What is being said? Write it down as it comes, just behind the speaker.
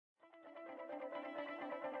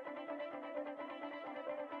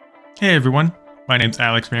Hey everyone, my name's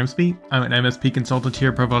Alex from MSP. I'm an MSP Consultant here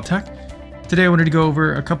at PowerShell Tech. Today I wanted to go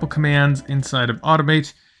over a couple commands inside of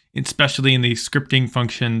Automate, especially in the scripting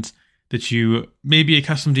functions that you may be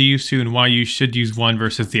accustomed to use to and why you should use one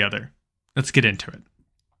versus the other. Let's get into it.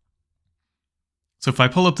 So if I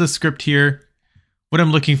pull up this script here, what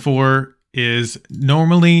I'm looking for is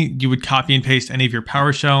normally you would copy and paste any of your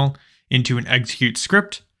PowerShell into an execute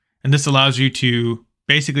script, and this allows you to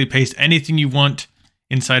basically paste anything you want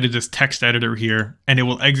inside of this text editor here, and it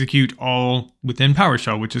will execute all within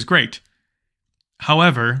PowerShell, which is great.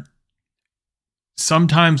 However,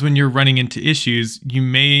 sometimes when you're running into issues, you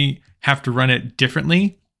may have to run it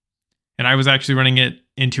differently. And I was actually running it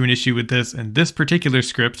into an issue with this in this particular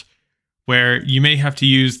script, where you may have to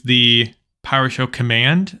use the PowerShell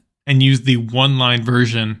command and use the one-line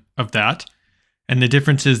version of that. And the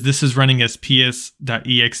difference is this is running as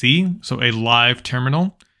ps.exe, so a live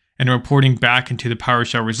terminal, and reporting back into the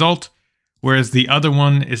PowerShell result, whereas the other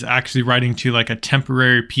one is actually writing to like a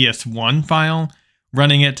temporary PS1 file,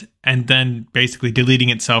 running it, and then basically deleting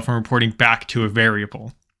itself and reporting back to a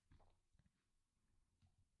variable.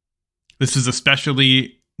 This is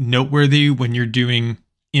especially noteworthy when you're doing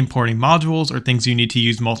importing modules or things you need to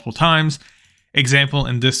use multiple times. Example,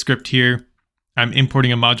 in this script here, I'm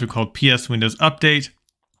importing a module called PS Windows Update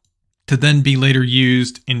to then be later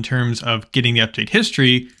used in terms of getting the update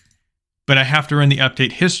history, but I have to run the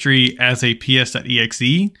update history as a ps.exe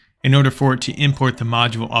in order for it to import the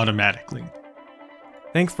module automatically.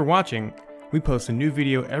 Thanks for watching. We post a new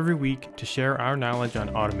video every week to share our knowledge on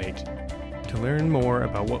Automate. To learn more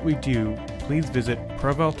about what we do, please visit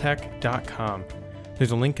PowerShellTech.com.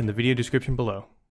 There's a link in the video description below.